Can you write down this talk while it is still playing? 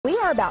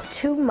are about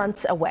 2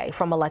 months away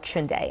from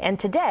Election Day, and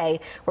today,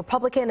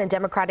 Republican and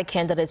Democratic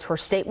candidates for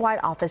statewide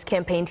office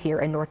campaigned here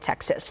in North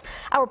Texas.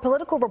 Our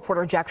political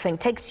reporter Jack Fink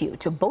takes you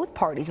to both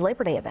parties'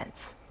 Labor Day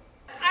events.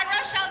 I'm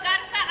Rochelle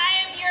Garza.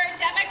 I am your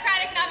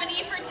Democratic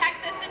nominee for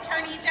Texas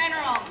Attorney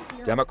General.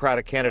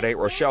 Democratic candidate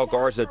Rochelle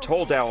Garza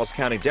told Dallas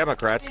County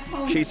Democrats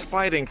she's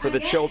fighting for the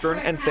children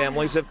and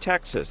families of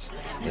Texas.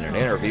 In an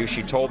interview,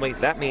 she told me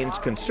that means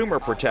consumer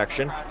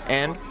protection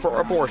and for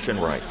abortion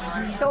rights.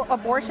 So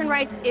abortion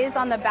rights is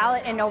on the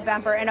ballot in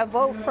November, and a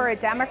vote for a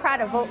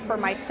Democrat, a vote for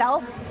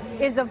myself,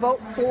 is a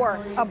vote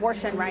for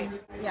abortion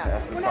rights.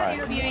 We're not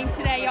interviewing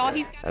today, y'all.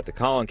 At the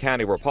Collin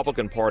County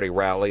Republican Party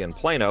rally in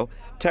Plano,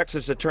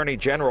 Texas Attorney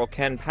General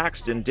Ken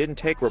Paxton didn't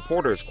take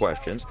reporters'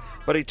 questions,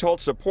 but he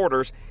told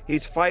supporters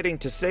he's fighting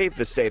to save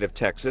the state of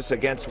Texas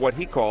against what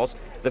he calls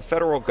the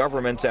federal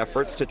government's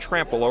efforts to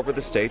trample over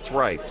the state's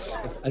rights.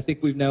 I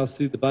think we've now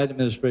sued the Biden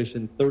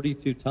administration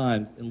 32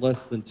 times in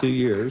less than 2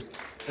 years,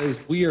 as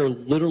we are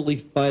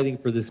literally fighting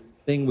for this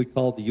thing we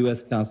call the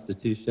U.S.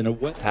 Constitution.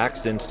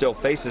 Paxton still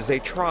faces a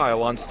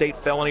trial on state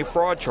felony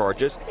fraud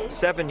charges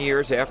 7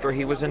 years after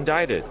he was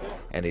indicted,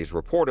 and he's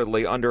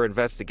reportedly under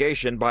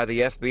investigation by the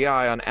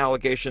FBI on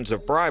allegations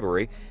of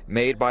bribery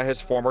made by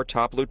his former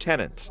top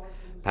lieutenants.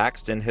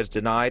 Paxton has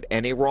denied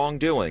any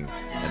wrongdoing,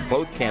 and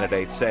both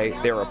candidates say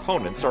their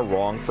opponents are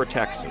wrong for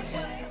Texas.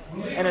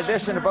 In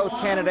addition to both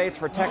candidates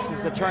for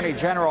Texas Attorney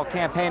General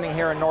campaigning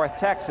here in North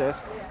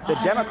Texas, the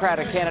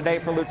Democratic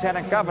candidate for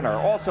Lieutenant Governor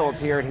also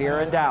appeared here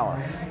in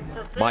Dallas.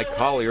 Mike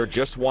Collier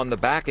just won the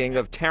backing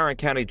of Tarrant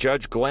County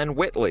Judge Glenn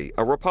Whitley,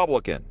 a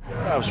Republican.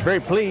 I was very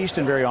pleased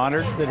and very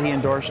honored that he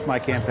endorsed my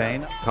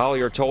campaign.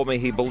 Collier told me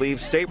he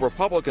believes state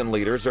Republican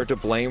leaders are to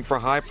blame for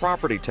high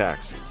property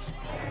taxes.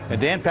 And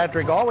Dan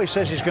Patrick always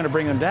says he's going to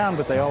bring them down,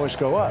 but they always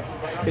go up.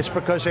 It's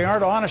because they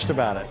aren't honest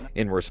about it.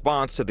 In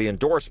response to the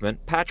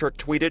endorsement, Patrick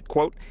tweeted,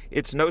 quote,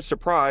 "It's no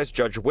surprise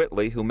Judge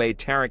Whitley, who made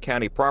Tarrant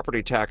County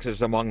property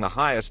taxes among the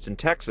highest in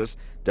Texas,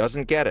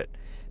 doesn't get it.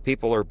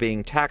 People are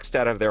being taxed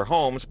out of their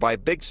homes by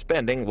big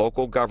spending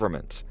local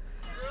governments."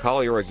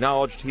 Collier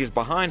acknowledged he's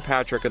behind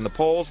Patrick in the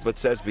polls, but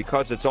says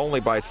because it's only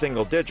by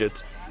single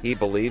digits, he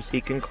believes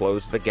he can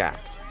close the gap.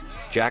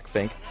 Jack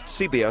Fink,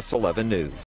 CBS 11 News.